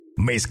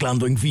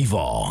Mezclando en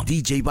vivo,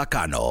 DJ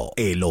Bacano,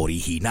 el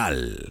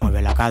original.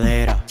 Mueve la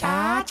cadera,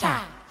 cha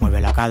cha.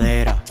 mueve la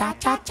cadera, Cha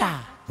cha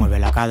cha. mueve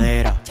la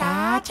cadera,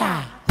 Cha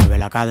cha. mueve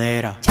la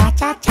cadera. Cha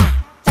cha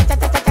cha.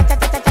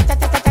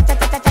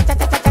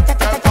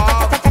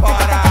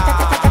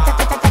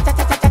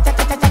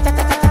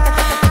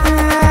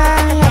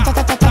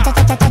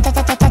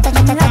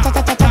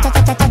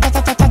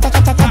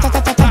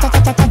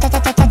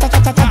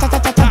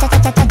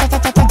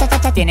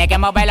 Tienes que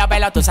moverlo,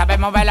 velo, tú sabes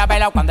moverlo,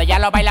 velo. Cuando ella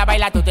lo baila,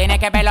 baila, tú tienes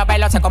que verlo,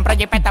 velo. Se compra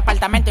jipeta,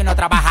 apartamento y no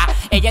trabaja.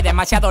 Ella es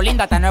demasiado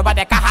linda, está nueva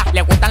de caja.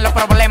 Le gustan los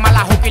problemas, la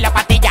juca y la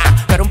patilla.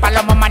 Pero un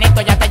palomo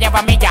manito ya te lleva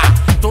a milla.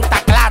 Tú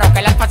estás claro que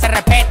el alfa se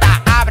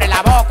respeta. Abre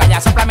la boca, ya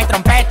sopla mi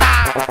trompeta.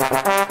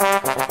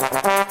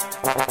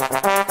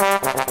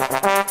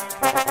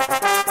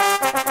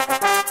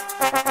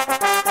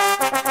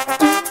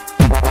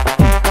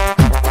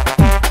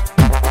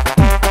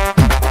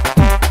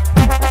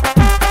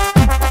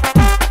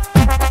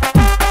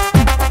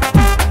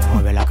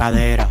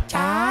 Cadera,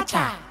 Cha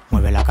cha.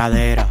 mueve la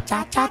cadera,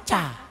 Cha cha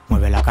cha.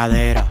 mueve la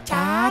cadera,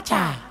 Cha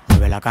cha.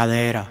 mueve la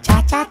cadera.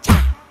 Cha cha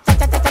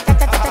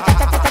cha.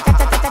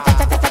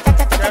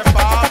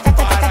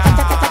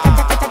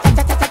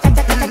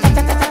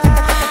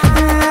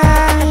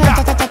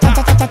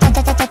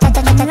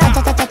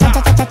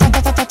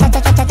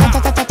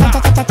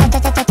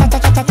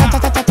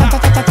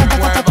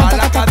 Mueva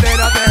la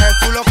cadera, deje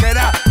tú lo que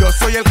era. Yo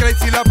soy el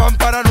crazy, la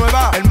pámpara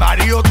nueva. El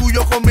marido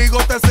tuyo conmigo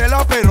te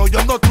cela, pero yo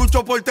ando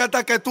trucho por ti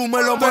hasta que tú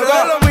me lo muevas. Tú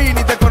eres de los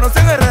mini, te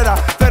conocen Herrera.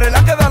 Tú eres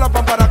la que da la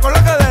pámpara con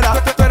la cadera.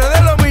 Tú eres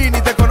de los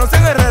mini, te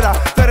conocen Herrera.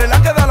 Tú eres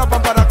la que da la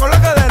pámpara con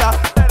la cadera.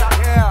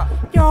 Yeah.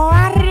 Yo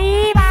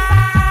arriba.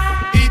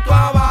 Y tú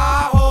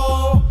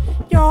abajo.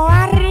 Yo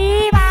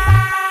arriba.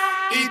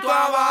 Y tú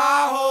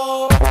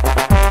abajo.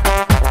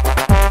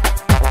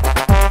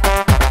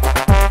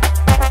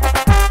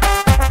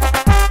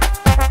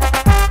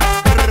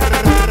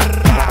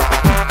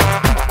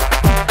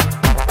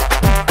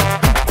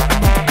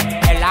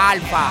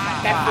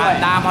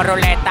 Andamos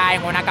ruleta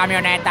en una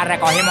camioneta,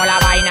 recogimos la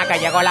vaina que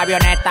llegó la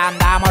avioneta.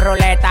 Andamos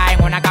ruleta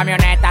en una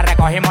camioneta,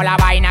 recogimos la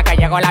vaina que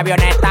llegó la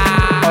avioneta.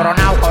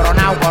 Coronao,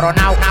 coronao,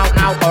 coronao, nau,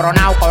 nau,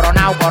 coronao,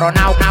 coronao,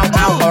 coronao, nau,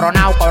 nau,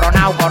 coronao,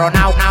 coronao,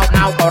 coronao, nau,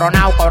 nau,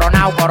 coronao,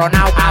 coronao,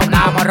 coronao.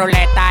 Andamos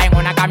ruleta en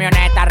una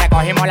camioneta,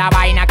 recogimos la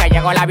vaina que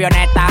llegó la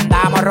avioneta.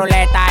 Andamos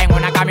ruleta en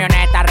una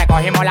camioneta,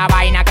 recogimos la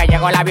vaina que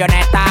llegó la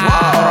avioneta.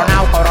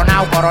 Coronao,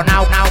 coronao,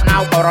 coronao, nau,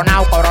 nau,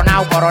 coronao,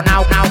 coronao,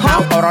 coronao, nau,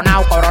 nau,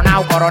 coronao,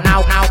 coronao,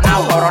 coronao, nau,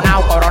 nau,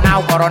 coronao,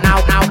 coronao, coronao,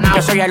 nau, nau.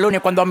 Yo soy el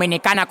único en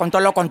Dominicana con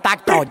todos los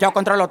contactos. Yo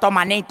controlo todo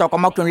manito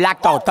como que un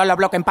lacto. Todos los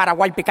bloques en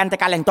Paraguay, picante,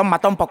 calentón,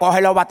 matón. Pues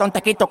coge los batón,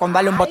 te quito con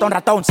darle un botón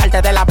ratón.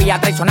 Salte de la vía,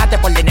 traicionaste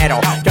por dinero.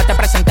 Yo te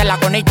presenté la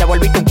coni y te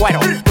volviste un cuero.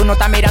 Tú no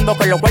estás mirando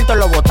que los vueltos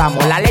los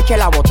botamos. La leche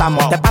la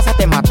botamos, te pasa,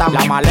 te matamos.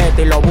 La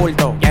maleta y los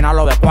bultos,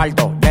 llénalo de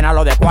cuarto,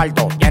 llénalo de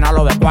cuarto,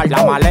 llénalo de cuarto.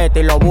 La maleta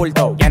y los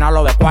bultos,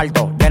 llénalo de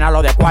cuarto,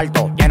 llénalo de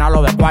cuarto,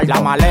 llénalo de cuarto.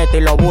 La maleta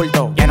y los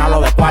bultos, llénalo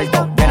de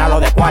cuarto, llénalo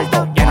de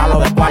cuarto, llénalo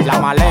de cuarto. La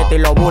maleta y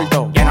los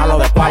bultos, llénalo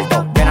de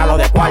cuarto, llénalo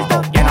de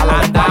cuarto, llénalo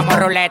de cuarto. Andamos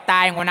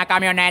ruleta en una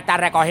camioneta,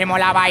 recogimos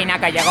la vaina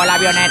que llegó la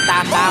avioneta.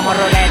 Andamos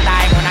ruleta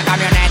en una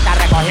camioneta,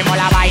 recogimos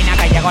la vaina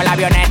que llegó la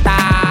avioneta.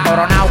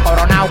 Coronao,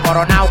 coronao,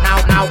 coronao,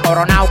 nau, nau,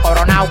 coronao,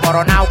 coronao,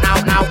 coronao,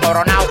 nau, nau,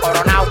 coronao,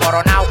 coronao,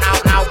 coronao, nau,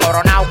 nau,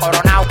 coronao,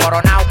 coronao,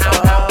 coronao,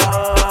 nau, nau.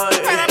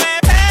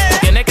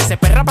 Tiene que ser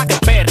perra pa' que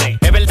emperre,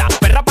 es verdad,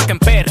 perra pa' que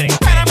emperre.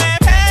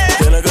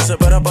 Tiene que ser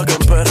perra pa' que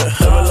emperre, es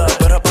verdad,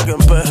 perra pa' que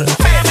emperre.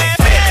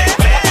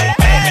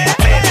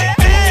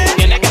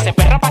 Tiene que ser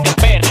perra pa' que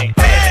emperre. Es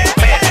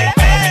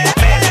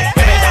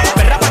verdad,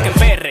 perra pa' que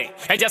emperre.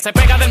 Ella se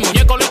pega del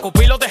muñeco, lo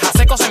escupí, lo deja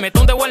seco, se mete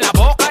un dedo en la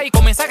boca y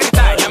comienza a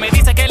gritar. Ella me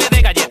dice que le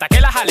dé galleta, que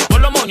la jale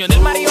por los moños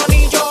del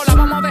marionillo, la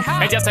vamos a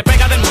dejar. Ella se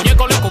pega del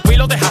muñeco, lo escupí,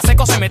 lo deja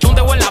seco, se mete un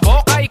dedo en la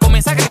boca y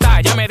comienza a gritar.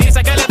 Ella me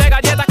dice que le dé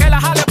galleta, que la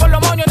jale por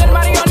los moños del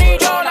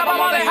marionillo, la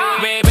vamos a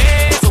dejar.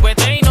 Bebé,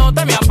 súbete y no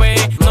te me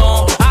apes,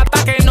 no,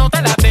 hasta que no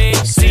te la dé.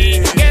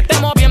 Sí, que esté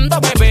moviendo,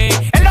 bebé,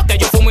 es lo que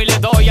yo fumo y le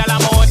doy al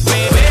amor.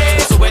 Bebé,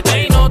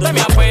 súbete y no te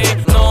me apes,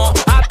 no,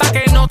 hasta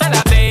que no te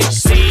la dé.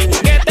 Sí,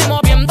 que esté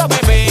moviendo,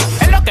 bebé,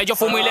 es lo que yo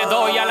fumo y le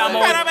doy al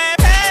amor.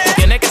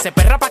 Tiene que ser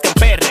perra pa' que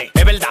emperre,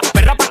 es verdad,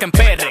 perra pa' que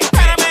emperre.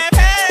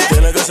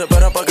 Tiene que ser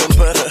perra pa' que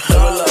emperre, es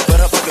verdad,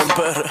 perra pa' que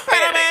emperre.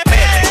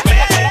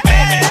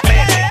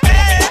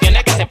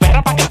 Tiene que ser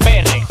perra pa' que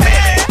emperre.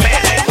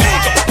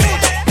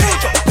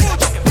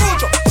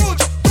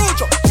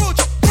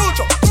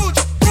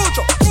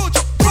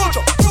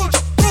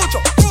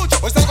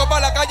 Hoy salgo pa'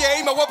 la calle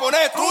y me voy a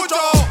poner trucho.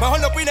 Mejor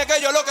no opine que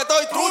yo lo que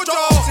estoy trucho.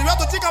 Si veo a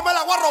tu chica me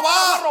la voy a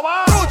robar.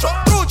 Trucho,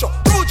 trucho,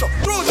 trucho,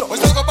 trucho. Hoy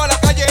salgo pa' la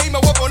calle y me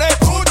voy a poner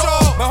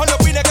trucho. Mejor no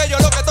opine que yo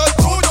lo que estoy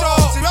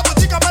trucho. Si veo a tu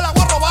chica me la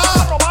voy a robar.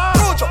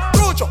 Trucho,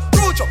 trucho,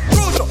 trucho,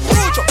 trucho,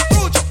 trucho,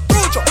 trucho, trucho,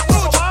 trucho,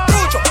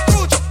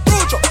 trucho, trucho,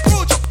 trucho,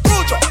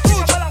 trucho,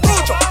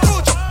 trucho,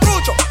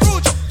 trucho,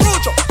 trucho,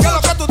 trucho. ¿Qué es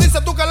lo que tú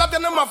dices tú que la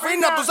tienes más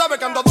fina? Tú sabes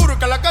que ando duro y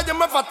que la calle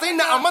me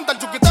fascina. Amante el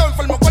chuquiteo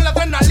enfermo con la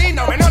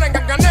adrenalina. Menor en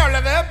cancaneo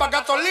le dejé pa' acá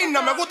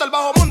gasolina, me gusta el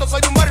bajo mundo,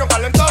 soy de un barrio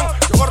calentón.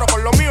 Yo corro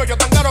por lo mío, yo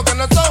tan caro que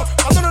no son.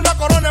 Cuando en una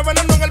corona,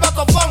 veneno en el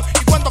vasofón.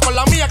 Y cuento con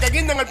la mía que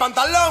guinda en el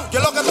pantalón. Yo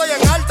lo que estoy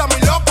en alta,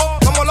 mi loco.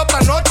 Como la otra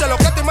noche, los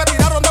que te me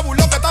tiraron de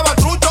burlón que estaban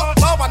truchos.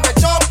 Bajo pan de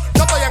show,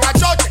 yo estoy en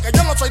achoche. Que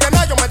yo no soy de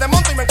nada, yo me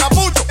desmonto y me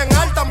encapucho. En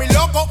alta, mi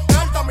loco, en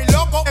alta, mi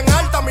loco, en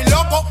alta, mi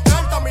loco, en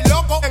alta, mi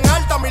loco, en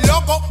alta, mi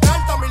loco, en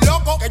alta, mi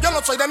loco. Que yo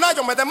no soy de nada,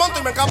 yo me desmonto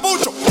y me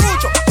encapucho.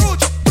 Trucho,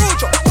 trucho,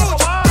 trucho,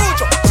 trucho,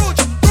 trucho,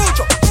 trucho,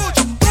 trucho, trucho,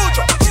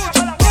 trucho,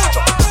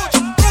 trucho,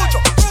 trucho,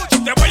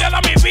 trucho. Te voy a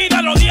dar mi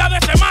vida los días de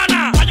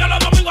semana. Yo los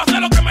domingos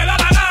hacer lo que me da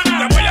la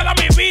gana. Te voy a dar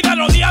mi vida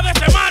los días de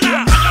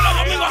semana. Yo los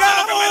domingos hacer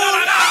lo que me da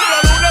la gana.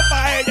 Los lunes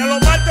pa' ella,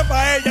 los martes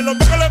pa' ella, los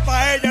miércoles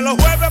pa' ella, los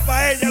jueves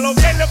pa' ella, los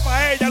viernes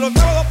pa' ella, los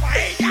sábados pa'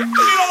 ella.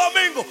 Y los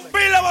domingos,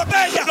 pila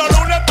botella. Los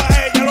lunes pa'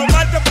 ella, los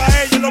martes pa'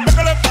 ella, los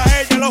miércoles pa'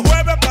 ella, los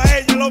jueves pa'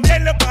 ella, los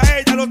viernes pa'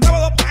 ella, los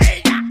sábados pa'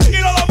 ella. Y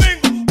los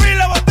domingos,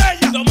 pila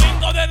botella.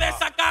 Domingo de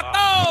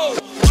desacato,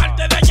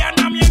 martes de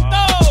allanamiento.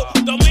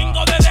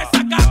 Domingo de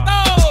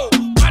desacato,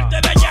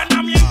 martes de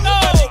allanamiento.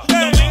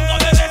 Domingo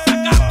de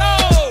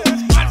desacato,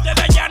 martes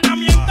de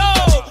allanamiento.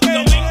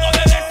 Domingo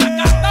de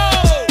desacato,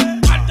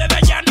 martes de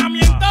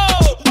allanamiento.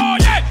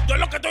 Oye, yo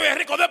lo que estoy es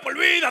rico de por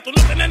vida. Tú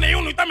no tienes ni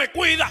uno y te me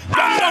cuida.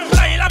 Yo ando por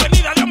ahí en la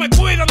avenida, Dios me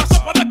cuida. No se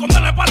puede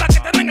esconderle para que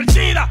tienen el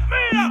SIDA.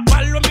 Mira,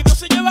 Pablo en mi Dios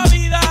se lleva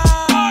vida.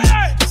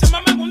 Oye, que se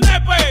mamen un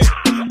nepe.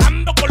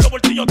 Ando con los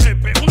bolsillos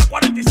trepe. Una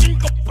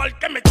 45 pa'l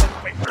que me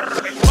chope.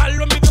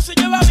 Pablo en mi Dios se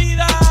lleva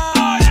vida.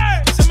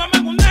 Oye, que se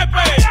mamen un nepe.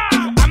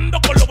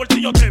 Ando con los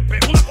bolsillos trepe.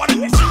 Una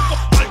 45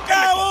 pa'l que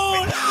me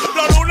chope.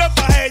 Los lunes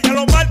pa' ella,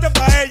 los martes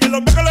pa' ella,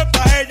 los miércoles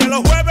pa' ella,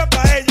 los jueves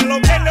pa' ella,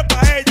 los viernes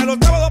pa' ella, los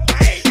sábados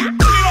pa' ella.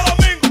 Y los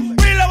domingos,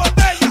 pila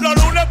botella. Los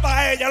lunes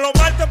pa' ella, los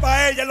martes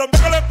pa' ella, los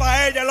miércoles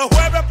pa' ella, los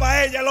jueves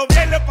pa' ella, los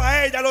viernes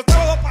pa' ella, los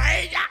sábados pa'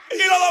 ella.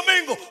 Y los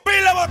domingos,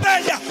 pila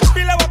botella,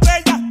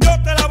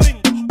 yo te la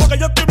brindo, porque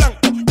yo estoy blanco,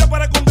 yo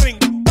parezco un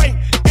gringo.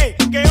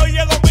 Ven, que hoy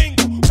es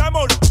domingo, mi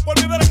amor, por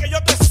mi ver que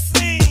yo te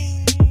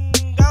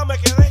singa, me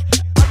quedé,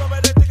 vamos a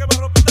ver este que me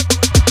rompiste.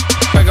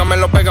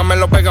 Pégamelo,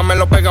 pégamelo,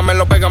 pégamelo,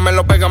 pégamelo,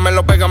 pégamelo, pégamelo,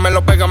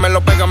 pégamelo, pégamelo,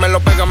 pégamelo,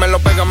 pégamelo, pégamelo,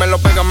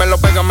 pégamelo,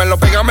 pégamelo,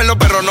 pégamelo,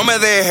 pero no me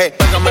deje.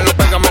 Pégamelo,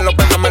 pégamelo,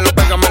 pégamelo,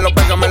 pégamelo, pégamelo,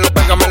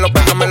 pégamelo, pégamelo,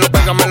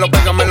 pégamelo,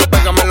 pégamelo,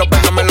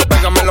 pégamelo,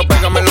 pégamelo, pégamelo,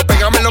 pégamelo,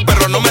 pégamelo,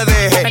 pero no me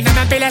deje.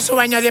 Véndeme pile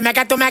sueño, dime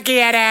que tú me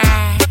quieres.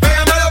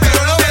 Pégamelo,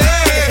 pero no me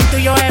deje. Que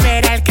tuyo es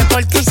ver el que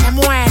por ti se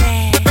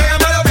muere.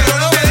 Pégamelo, pero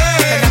no me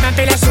deje. Véndeme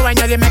pile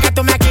sueño, dime que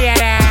tú me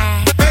quieres.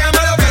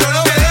 Pégamelo, pero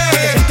no me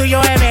deje. Que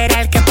tuyo es ver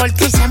el que por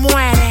ti se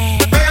muere.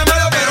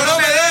 Pégamelo, pero no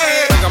me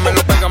deje.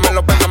 Pégamelo,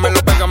 pégamelo,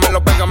 pégamelo,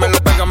 pégamelo,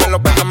 pégamelo,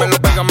 pégamelo, pégamelo,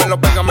 pégamelo,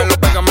 pégamelo,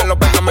 pégamelo,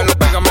 pégamelo,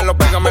 pégamelo,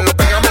 pégamelo,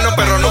 pégamelo,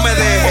 pero no me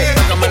deje.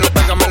 Pégamelo,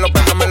 pégamelo,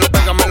 pégamelo,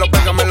 pégamelo, pégamelo,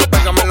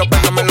 pégamelo,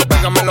 pégamelo,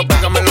 pégamelo, pégamelo,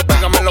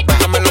 pégamelo, pégamelo,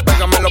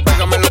 pégamelo,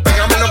 pégamelo,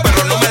 pégamelo,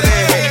 pero no me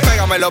deje.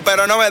 Pégamelo,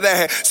 pero no me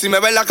deje. Si me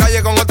ves en la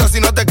calle con otra, si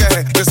no te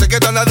quejes. Yo sé que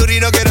tú andas duro y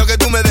no quiero que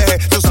tú me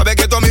dejes. Tú sabes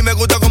que tú a mí me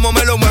gusta como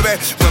me lo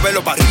mueves.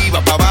 Muévelo para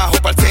arriba, para abajo,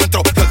 para el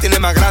centro. Lo tienes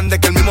más grande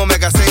que el mismo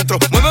megacentro.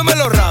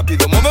 Muévemelo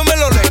rápido,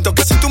 muévemelo lento.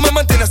 Que si tú me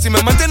mantienes así,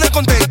 me mantienes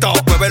contento.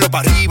 Muévelo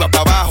para arriba,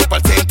 para abajo,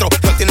 para el centro.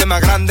 Lo tienes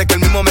más grande que el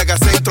mismo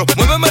megacentro.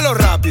 Muévemelo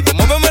rápido,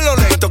 muévemelo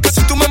lento. Que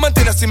si tú me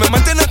mantienes así, me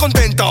mantienes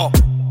contento.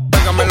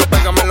 Pégamelo,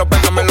 pégamelo,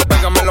 pégamelo,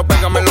 pégamelo,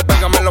 pégamelo,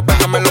 pégamelo,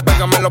 pégamelo,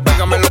 pégamelo, pégamelo,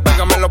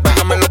 pégamelo,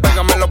 pégamelo,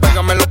 pégamelo,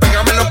 pégamelo,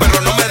 pégamelo,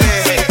 pero no me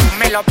deje. Tú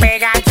me lo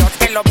pegas, yo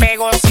te lo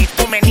pego. Si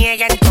tú me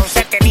niegas,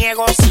 entonces te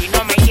niego. Si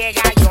no me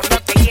llega, yo no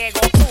te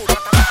llego.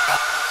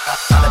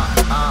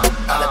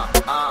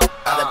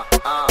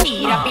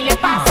 Tira pile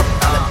paso.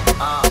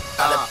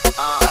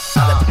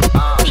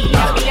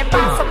 Tira pile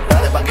paso.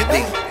 Dale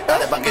banquetín,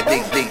 dale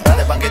banquetín,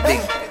 dale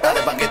banquetín,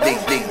 dale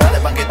banquetín, dale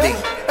banquetín,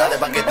 dale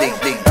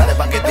banquetín, dale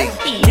banquetín.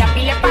 Tira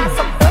pile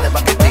paso. Dale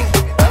banquetín,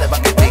 dale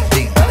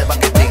banquetín, dale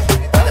banquetín,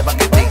 dale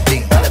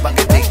banquetín, dale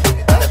banquetín,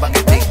 dale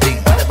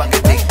banquetín, dale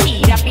banquetín.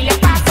 Tira pile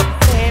paso.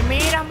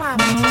 Mira,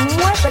 mami.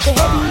 Muévete,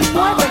 heavy.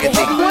 Muévete,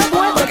 heavy.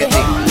 Muévete,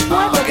 heavy.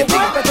 Muévete,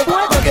 muévete,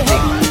 muévete,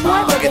 heavy.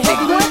 Muévete,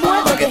 heavy.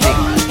 Muévete,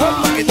 heavy.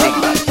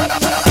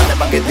 Dale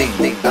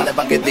banquetín, dale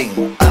banquetín,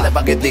 dale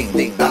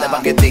banquetín, dale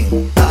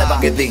banquetín, dale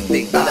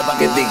banquetín, dale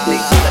banquetín,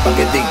 dale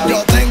banquetín.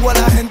 Yo tengo a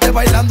la gente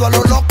bailando a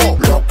lo loco,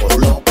 loco,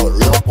 loco,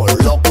 loco,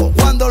 loco.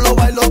 Cuando lo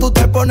bailo tú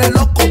te pones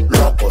loco,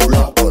 loco,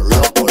 loco,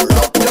 loco,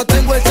 loco. Yo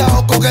tengo el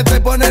saoco que te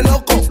pone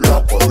loco,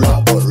 loco,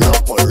 loco,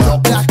 loco,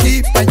 loco. De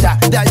aquí para allá,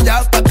 de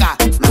allá para acá,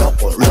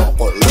 loco,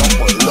 loco,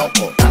 loco,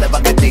 loco. Dale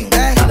banquetín,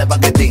 dale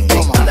banquetín,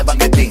 dale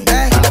banquetín,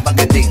 dale banquetín, dale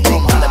banquetín,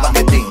 dale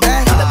banquetín,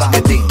 dale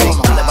banquetín,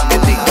 dale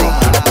banquetín.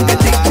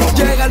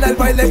 Llega al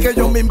baile que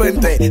yo me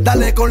inventé,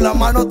 dale con la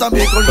mano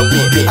también con los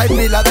pies. Hay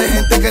pila de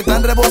gente que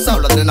están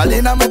rebosados, la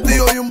adrenalina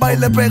metido y un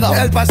baile pegado.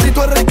 El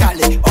pasito es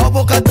recale o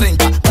boca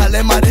 30,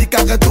 dale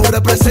marica que tú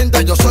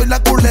representas. Yo soy la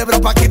culebra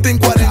Paquito en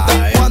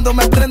 40. Cuando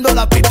me prendo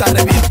la pista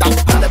revienta.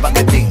 Dale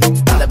banquetín,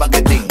 dale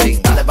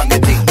banquetín, dale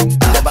banquetín,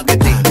 dale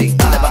banquetín,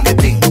 dale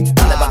banquetín,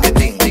 dale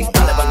banquetín,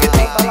 dale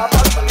banquetín.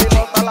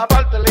 La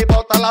parte, li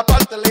bota la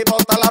parte, li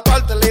bota la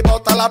parte, li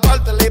bota la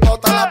parte, li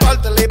bota la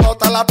parte, li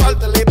bota la parte.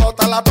 parte,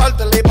 libota la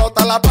parte,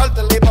 libota la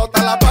parte,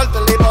 libota la parte,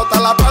 libota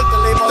la parte,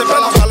 libota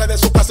la parte. Sale de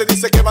su casa y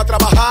dice que va a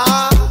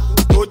trabajar.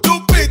 Tú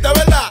chupiste,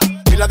 ¿verdad?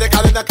 Y la de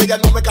cadena que ya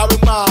no me caben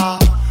más.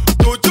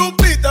 Tú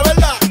chupiste,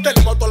 ¿verdad?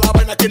 Tenemos toda la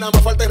vaina que nada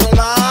más falta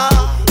enrolar.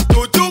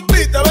 Tú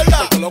chupiste, ¿verdad?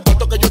 Porque los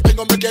cuartos que yo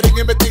tengo me quieren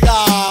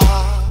investigar.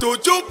 Tú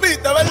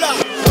chupiste, ¿verdad?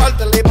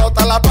 Parte,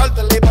 libota la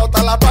parte,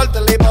 libota la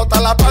parte, libota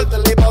la parte,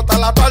 libota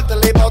la parte,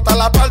 libota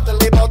la parte,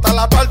 libota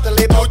la parte,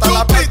 libota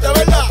la parte,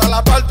 libota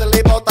la parte,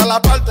 libota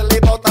la parte,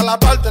 libota la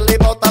parte,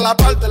 libota la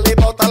parte,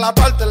 libota la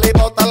parte,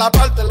 libota la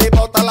parte,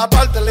 libota la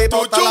parte,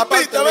 libota la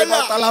parte,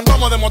 libota la.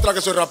 Vamos a demostrar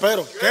que soy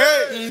rapero.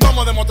 ¿Qué?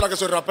 Vamos a demostrar que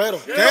soy rapero.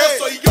 ¿Qué?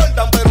 Yo soy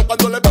Jordan, pero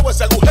cuando le veo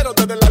ese agujero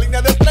desde la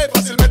línea del play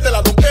fácilmente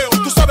la donkeo.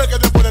 Tú sabes que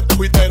después de este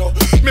juitero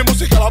mi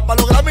música va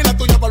para los Grammy y la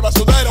tuya para el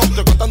basudero.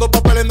 Estoy contando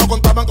papeles, no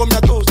contaban con mi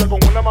astucia. Con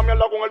una mami al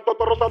lado con el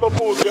toto rosado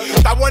pucia.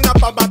 Está buena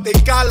para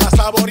masticarla,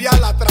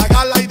 saborearla,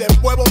 tragarla y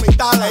después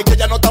vomitarla. Es que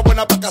ella no está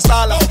buena para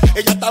casarla.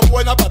 Ella está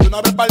buena para de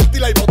una vez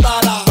partirla y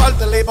botarla.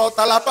 Parte,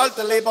 libota la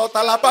parte,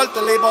 libota la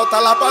parte,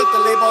 libota la parte,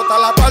 libota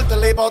la parte,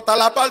 libota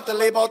la parte,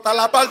 libota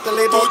la parte,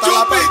 libota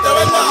la parte,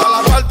 libota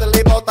la parte,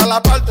 libota la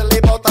parte,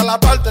 libota la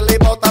parte,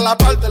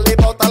 libota la parte,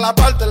 libota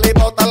la parte,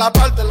 libota la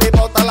parte,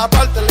 libota la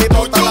parte,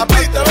 libota la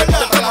parte,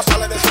 ¿verdad? Pero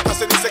sale de su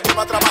casa y dice que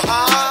va a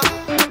trabajar.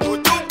 Tú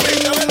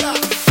chupiste, ¿verdad?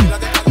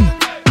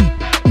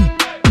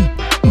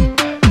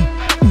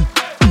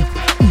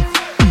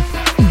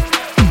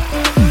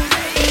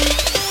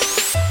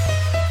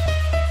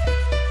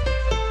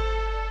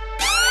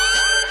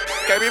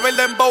 Que vive el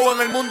Dembow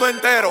en el mundo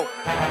entero.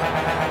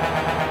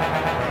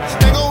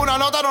 Tengo una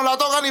nota, no la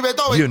toca ni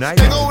Beethoven.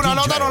 Tengo una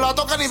nota, no la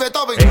toca ni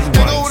Beethoven.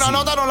 Tengo una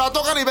nota, no la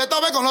toca ni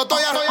Beethoven. Cuando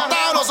estoy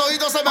arrebatado, los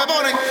ojitos se me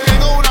ponen.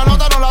 Tengo una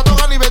nota, no la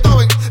toca ni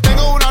Beethoven.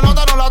 Tengo una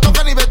nota, no la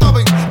toca ni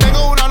Beethoven.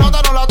 Tengo una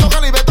nota, no la toca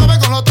ni Beethoven.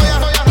 Cuando estoy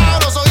arrebatado,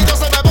 los ojitos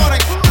se me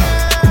ponen.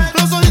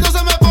 Los ojitos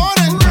se me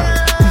ponen.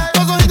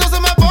 Los ojitos se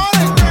me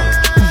ponen.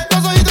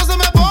 Los ojitos se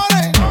me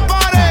ponen.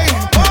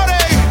 Paren,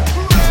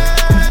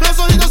 paren. Los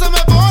ojitos se me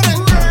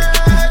ponen.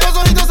 Los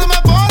ojitos se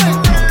me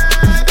ponen.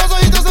 Los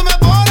ojitos se me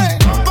ponen.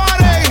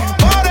 Paren,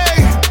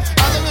 paren.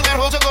 Hacen un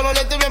garboso con los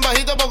lentes bien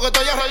bajitos porque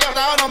estoy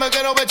arrollado, no me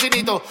quiero ver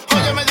chinito.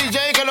 Óyeme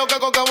DJ, que lo que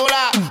coca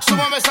volar.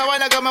 Súmame esa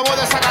vaina que me voy a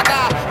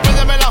desacatar.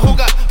 Préndeme la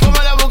juca,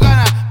 fuma la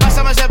bucana.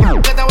 Pásame ese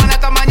que está buena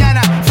esta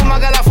mañana. Fuma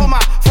que la fuma,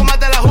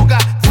 fúmate la juca.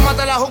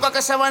 Fúmate la juca que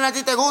esa vaina a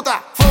ti te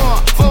gusta.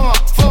 Fuma, fuma,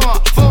 fuma,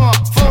 fuma,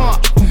 fuma.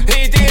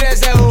 Y tira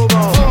ese humo.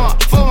 Fuma,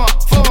 fuma,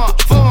 fuma,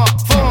 fuma,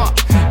 fuma.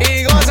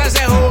 Y goza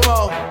ese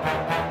humo.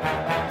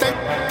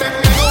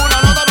 Tengo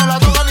una nota, no la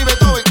toca ni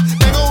Beethoven.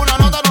 Tengo una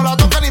nota, no la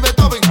toca ni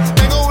Beethoven.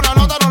 Tengo una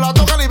nota, no la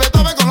toca ni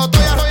Beethoven. Cuando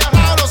estoy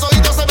arrollado, los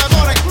ojitos se me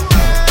ponen.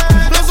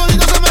 Los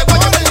ojitos se me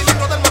ponen. El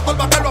libro del motor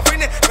va a que lo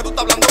afine. Que tú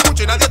estás hablando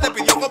mucho y nadie te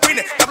pidió que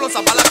opine. Te hablo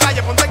para la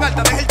calle, ponte en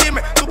alta, deja el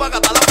chisme. Tú pagas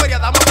hasta la feria,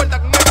 damos vuelta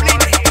con el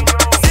pline.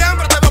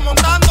 Siempre te voy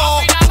montando.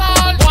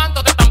 Afinador,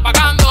 ¿cuánto te están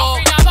pagando?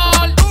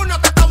 Afinador, Tú no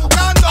te estás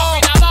buscando.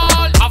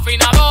 afinador,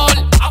 afinador,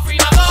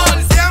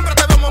 afinador, Siempre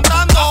te voy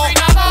montando.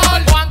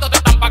 afinador, ¿cuánto te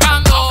están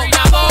pagando?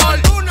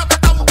 Afinador, Tú no te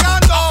estás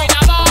buscando.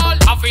 afinador,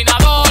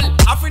 afinador.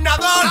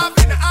 Afinador.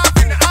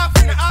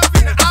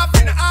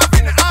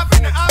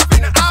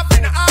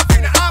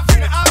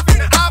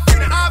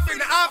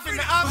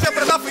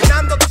 Siempre estás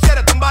afinando, tú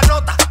quieres tumbar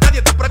nota.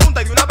 Nadie te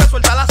pregunta y de una vez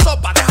suelta la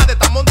sopa. Deja de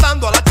estar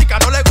montando, a la chica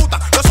no le gusta.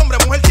 Los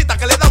hombres mujercitas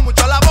que le dan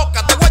mucho a la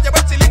boca. Te voy a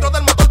llevar el cilindro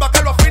del motor para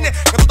que lo afine.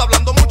 Que tú estás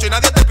hablando mucho y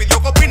nadie te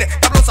pidió que opine.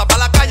 Te hablo para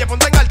la calle,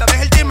 ponte en alta,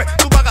 deja el chisme.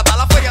 Tú pagas hasta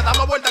la feria,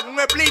 damos vuelta con un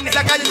spline.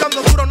 La calle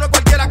dando duro, no es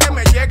cualquiera que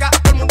me llega.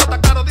 Todo el mundo está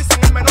claro, dicen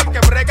el menor que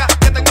brega.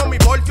 Que tengo mi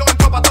bolso,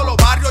 entro para todos los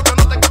barrios. Yo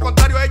no tengo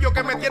contrario a ellos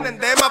que me tienen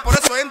dema. Por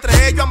eso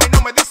entre ellos a mí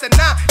no me dicen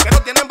nada. Que no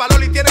tienen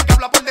valor y tienen que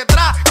hablar por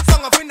detrás.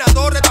 Son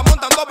afinadores, están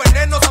montando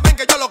veneno. Saben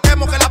que yo lo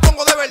quemo, que la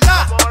pongo de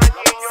verdad.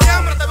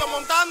 Siempre te voy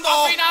montando.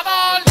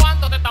 Afinador,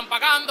 ¿cuánto te están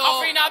pagando?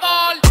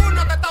 Afinador, Tú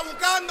no te estás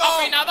buscando.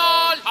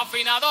 afinador,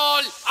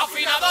 afinador,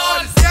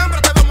 afinador,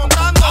 Siempre te voy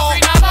montando.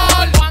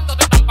 afinador, ¿cuánto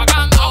te están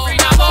pagando?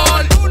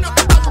 Afinador, Tú no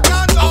te estás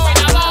buscando.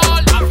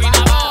 afinador,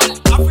 afinador.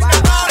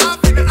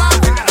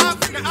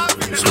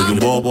 Soy un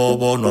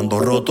bobo, no ando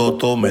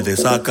rototo, me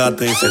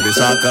desacate, se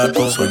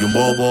desacato. Soy un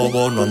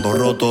bobo, no ando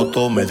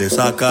rototo, me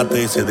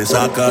desacate, se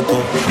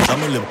desacato.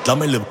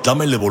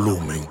 Dámele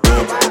volumen.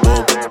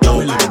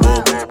 Dámele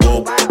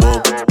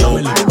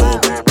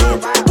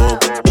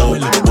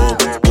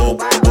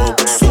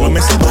súbeme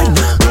esa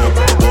vaina.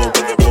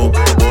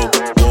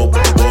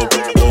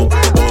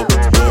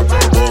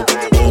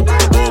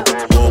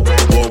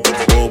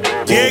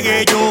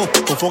 Llegué yo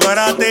con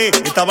fogarate,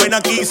 esta vaina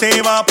aquí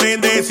se va a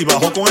prender. Si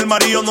bajo con el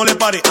marido no le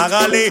pare,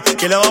 hágale,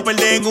 que le va a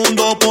perder en un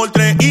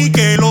 2x3 y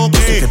que lo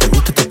que. Que te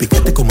guste este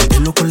piquete como este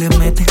loco le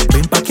mete.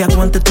 Ven pa' que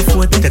aguante tu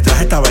fuerte. Te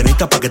traje esta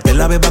vainita pa' que te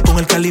la beba con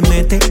el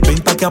calimete. Ven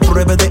pa' que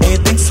apruebe de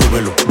este.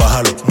 Súbelo,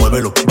 bájalo,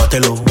 muévelo,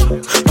 bátelo.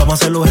 Vamos a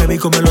hacerlo heavy y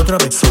comerlo otra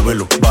vez.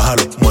 Súbelo,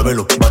 bájalo,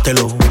 muévelo,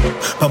 bátelo.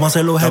 Vamos a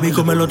hacerlo heavy y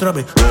comerlo otra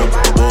vez.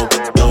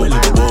 Dámele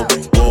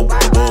volumen.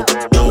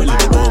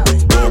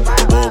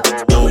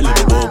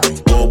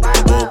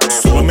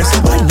 Súbeme esa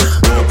vaina.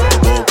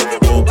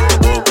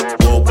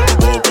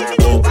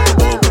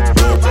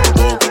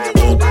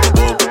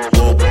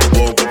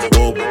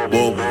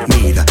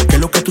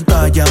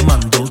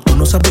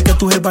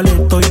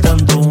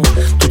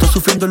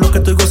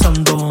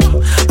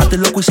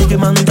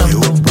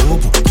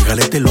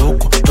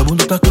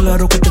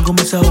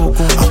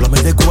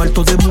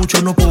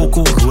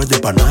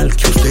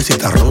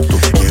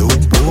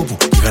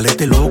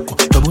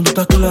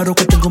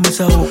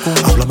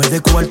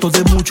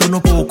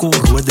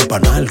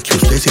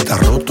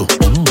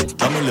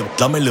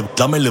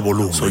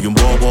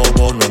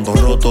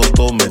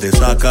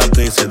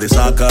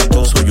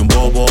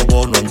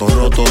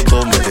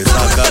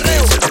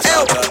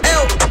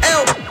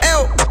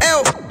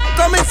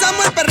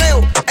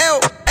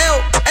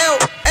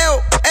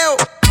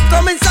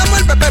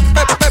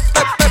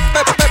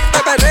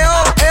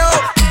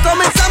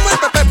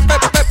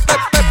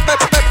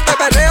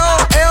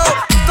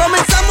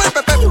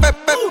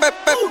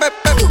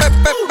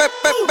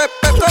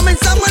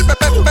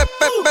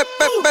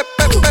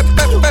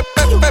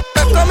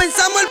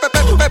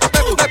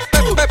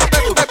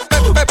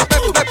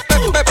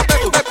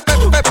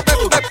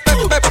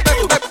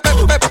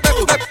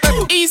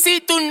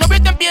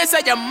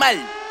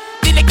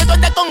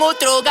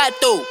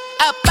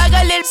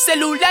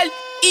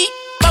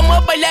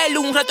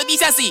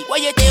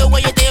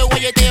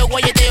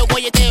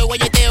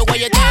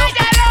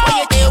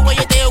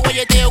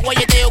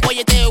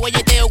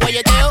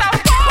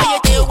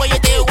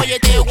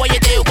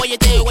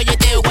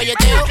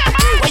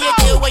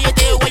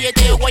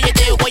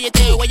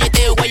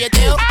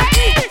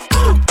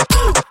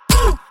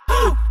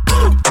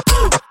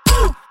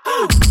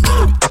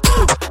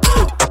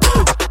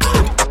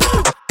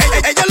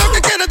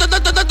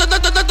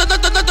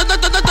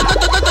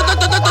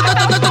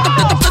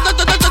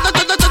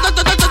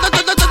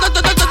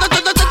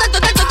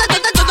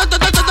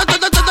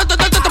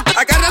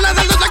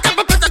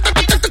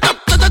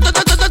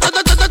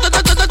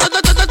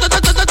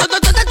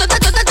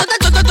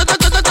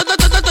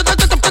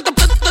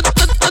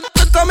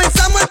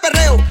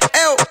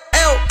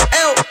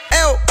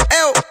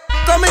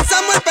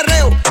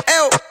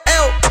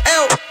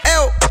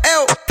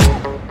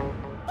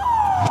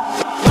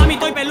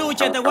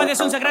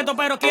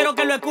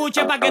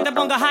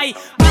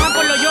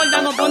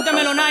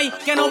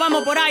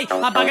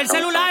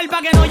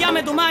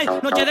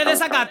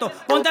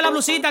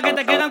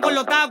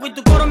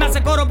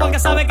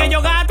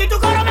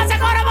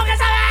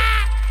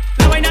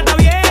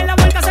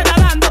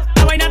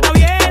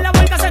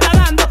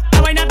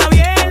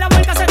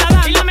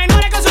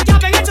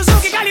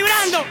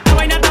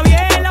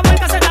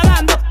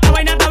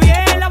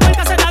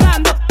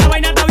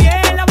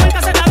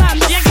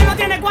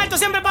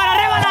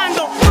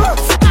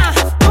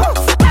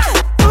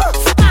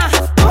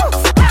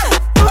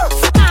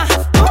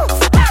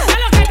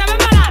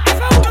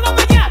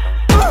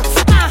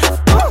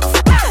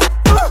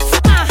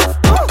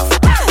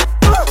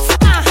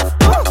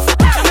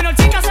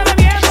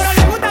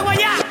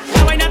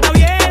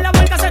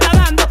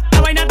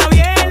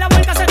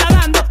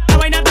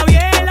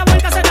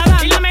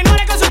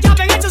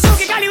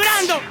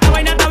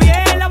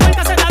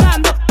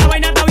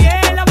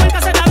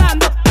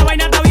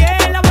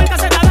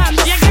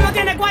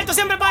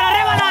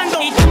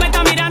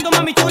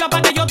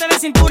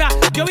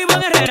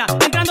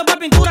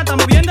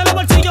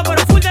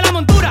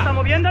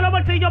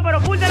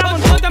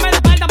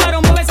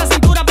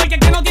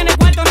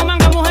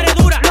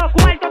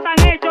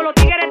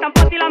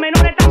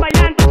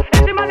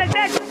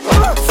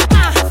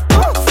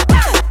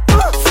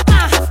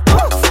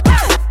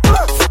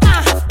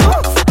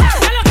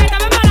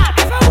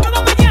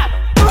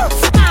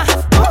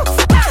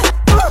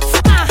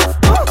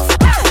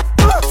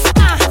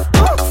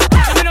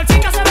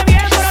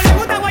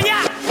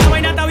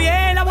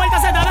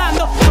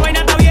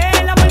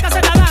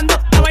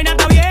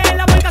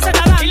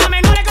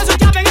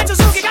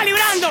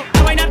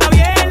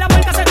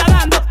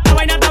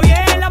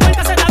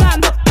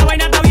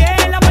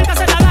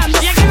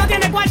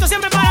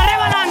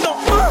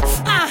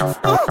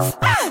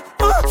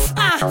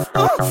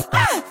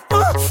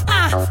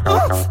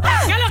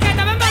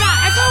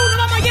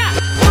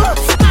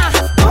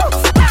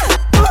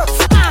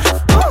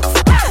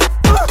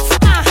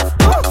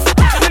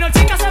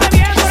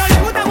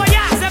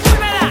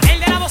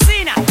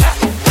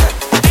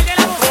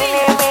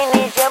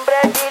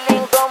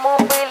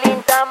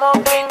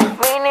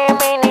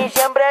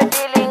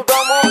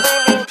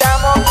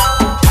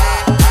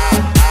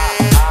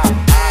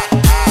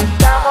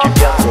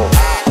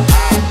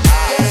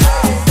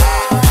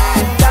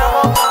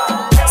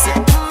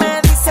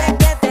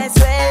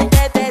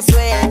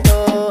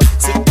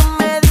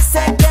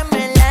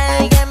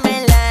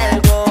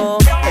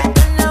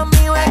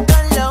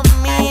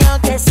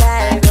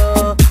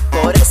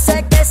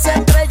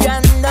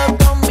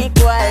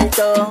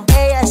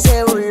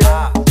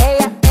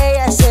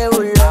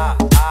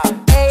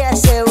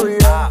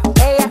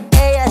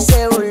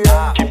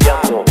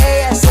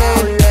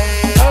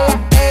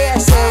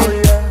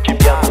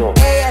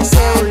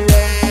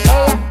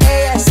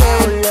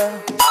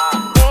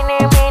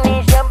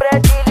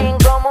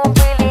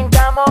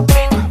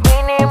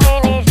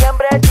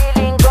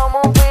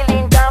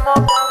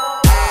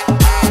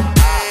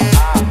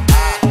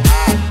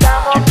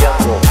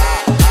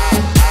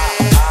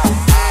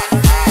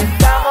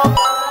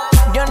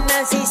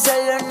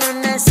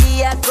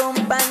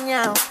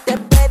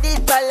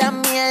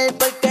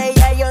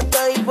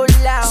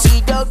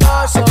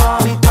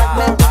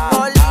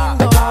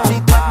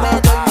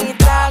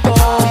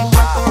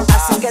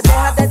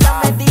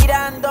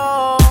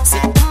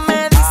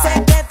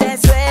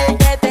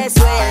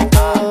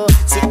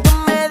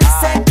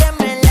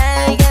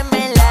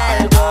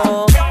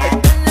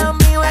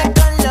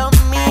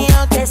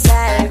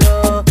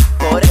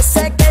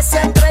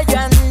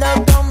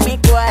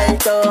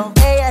 gritó,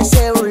 ella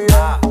se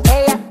burló,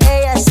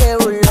 ella se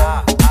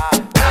burló.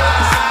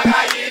 La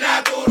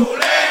gallina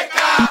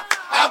turuleca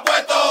ha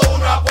puesto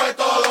uno, ha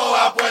puesto dos,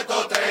 ha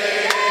puesto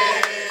tres.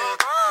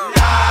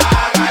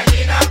 La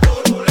gallina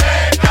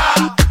turuleca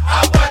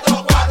ha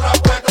puesto cuatro, ha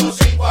puesto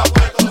cinco, ha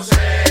puesto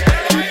seis.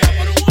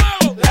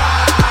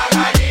 La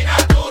gallina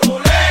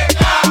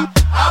turuleca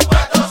ha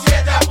puesto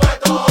siete, ha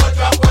puesto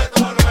ocho, ha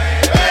puesto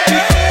nueve.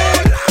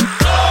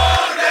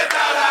 ¿Dónde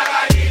está la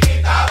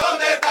gallinita?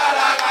 ¿Dónde está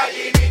la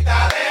gallinita?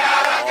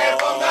 Déjala que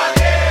ponga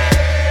 10.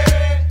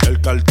 El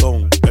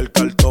cartón, el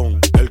cartón,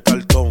 el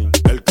cartón,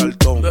 el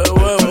cartón, el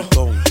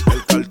cartón,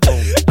 el cartón,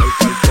 el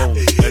cartón,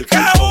 el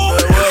cartón,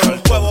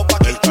 el huevo pa'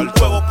 el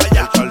huevo pa'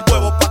 allá, el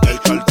huevo pa' el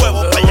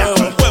huevo pa' allá,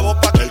 el huevo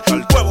pa' el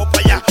huevo pa'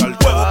 allá, el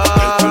huevo pa'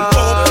 el huevo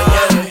pa'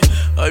 allá.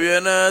 Ahí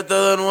viene este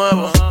de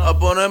nuevo a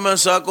ponerme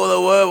saco de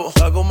huevo.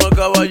 Está como el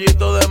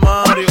caballito de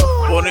Mario,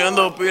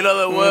 poniendo pila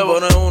de huevo.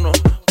 Pone uno,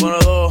 pone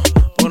dos,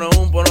 pone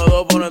un, pone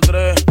dos, pone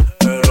tres.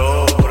 El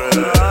hombre,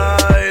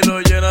 ay, lo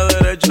llena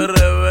derecho y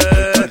revés.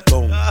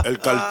 El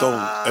cartón,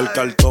 el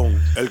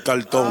cartón, el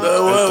cartón, de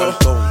el huevo.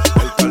 cartón,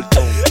 el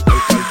cartón, el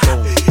cartón,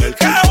 el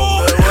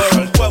cartón,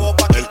 el huevo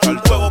pa' el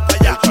huevo pa'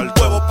 allá, el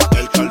huevo pa'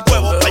 el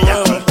huevo pa' allá,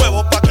 el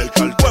huevo pa' el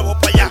huevo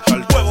pa' allá,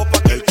 el huevo pa'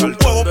 el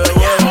huevo pa'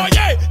 allá.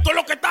 Oye, tú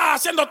lo que estás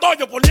haciendo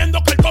toyo,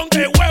 poniendo cartón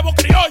de huevo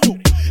criollo.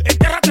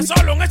 Entiérrate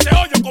solo en ese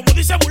hoyo, como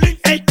dice Bulín.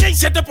 Ey, ¿quién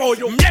se te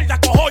pollo? Mierda,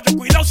 cojollo,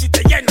 cuidado si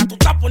te llena. Tú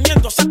estás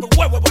poniendo saco de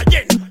huevo de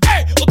ballena.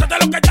 Ustedes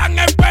los que están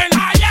en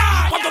pena.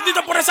 ¿Cuántos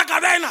tiros por esa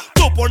cadena?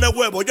 Tú pones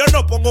huevo, yo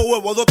no pongo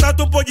huevo.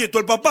 Dotaste un pollito,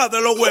 el papá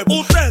de los huevos.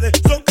 Ustedes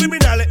son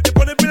criminales y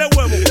ponen pila de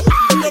huevo.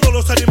 Todos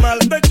los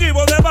animales, de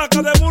chivo, de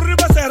vaca, de burro y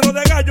becerro,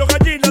 de gallo,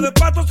 gallina, de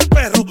patos y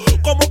perro.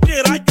 Como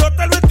quiera, yo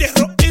te lo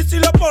entierro. Y si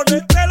lo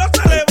pones, te lo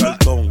celebro.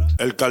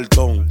 El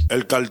cartón,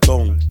 el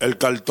cartón, el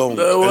cartón,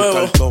 de el huevo.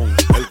 cartón,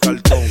 el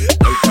cartón,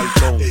 el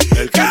cartón,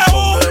 el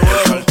cartón,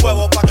 el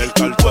huevo pa' el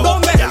huevo.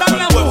 ¿Dónde están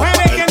las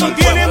mujeres que no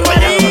tienen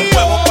marido?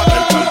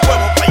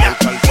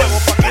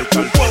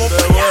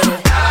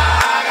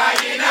 La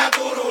gallina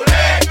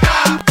turuleca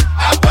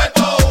ha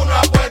puesto uno,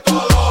 ha puesto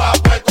dos, ha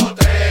puesto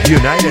tres.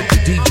 United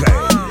DJs,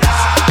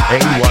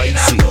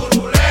 NYC.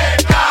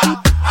 Turuleca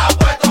ha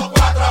puesto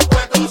cuatro, ha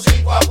puesto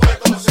cinco, ha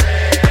puesto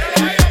seis.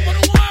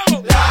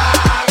 La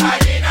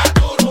gallina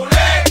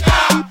turuleca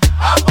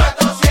ha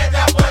puesto siete,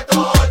 ha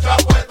puesto ocho, ha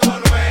puesto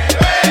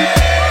nueve.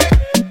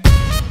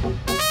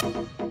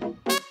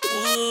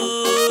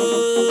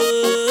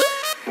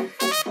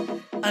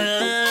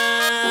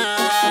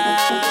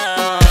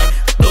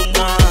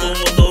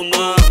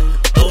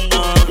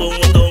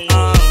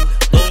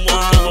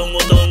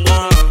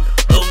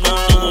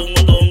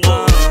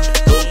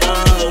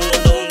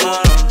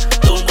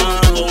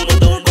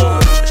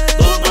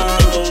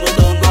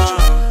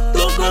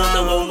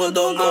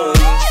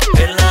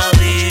 En la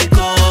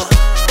disco,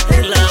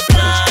 en la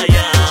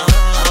playa,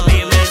 a mí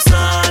me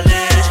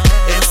sale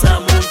esa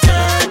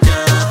muchacha.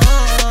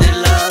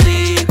 En la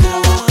disco,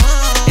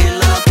 en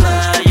la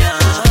playa,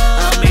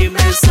 a mí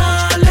me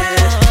sale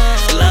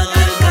la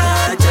del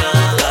cacha.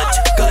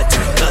 Cacha,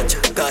 cacha, cacha,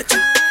 cacha,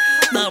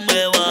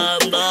 dame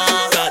banda.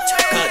 Cacha,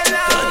 cacha,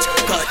 cacha,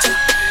 cacha,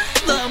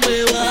 dame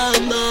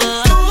banda.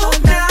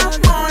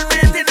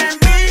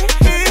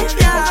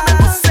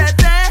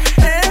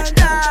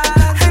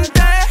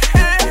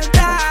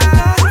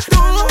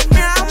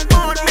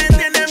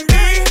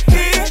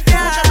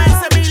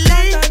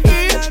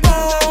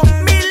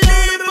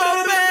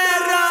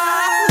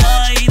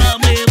 Ay,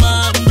 dame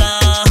banda,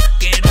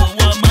 que no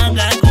voy a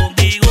mangar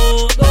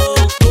contigo.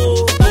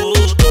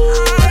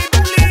 Ay,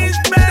 please,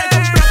 vete a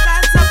comprar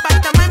casa,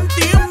 apartamento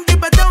y un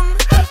dipetón,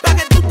 pa'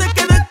 que tú te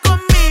quedes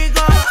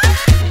conmigo,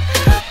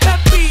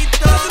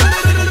 Pepito.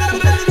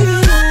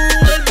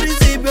 Al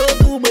principio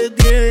tú me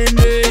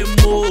tienes en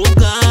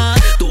boca,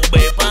 tú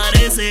me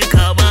pareces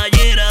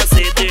caballera,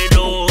 se te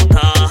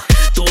nota.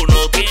 Tú no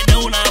tienes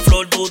una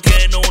flor, tú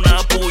tienes una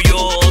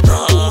puyota.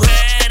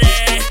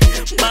 Mujeres,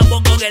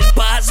 vamos con el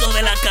paso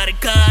de la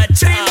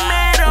carcacha.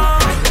 Primero,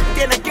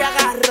 tienes que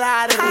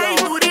agarrarlo. Ay,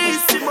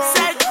 durísimo.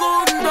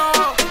 Segundo,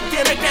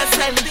 tienes que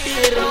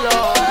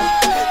sentirlo.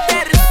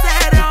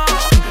 Tercero,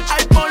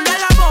 ay, ponle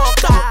la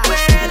boca,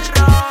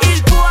 perro.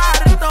 Y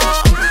cuarto,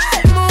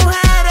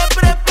 mujeres,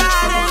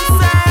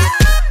 prepárense.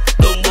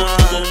 Donga,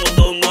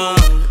 donga,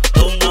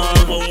 donga,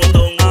 donga,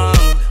 donga,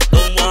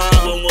 donga,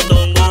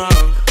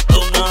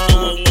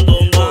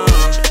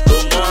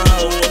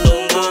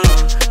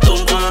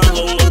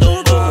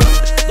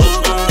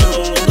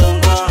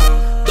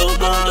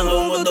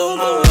 donga,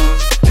 donga,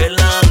 en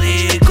la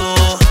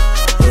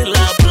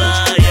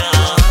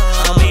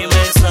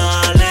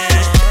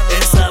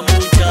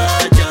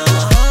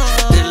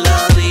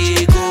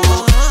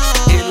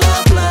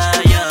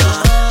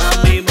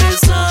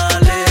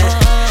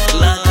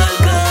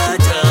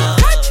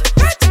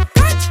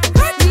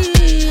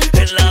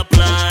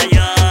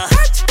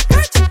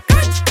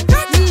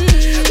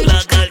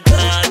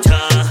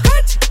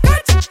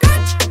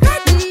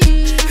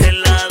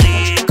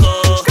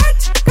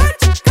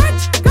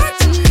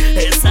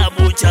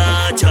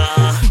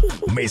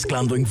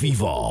Mezclando en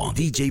vivo.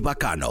 DJ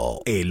Bacano,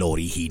 el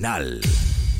original.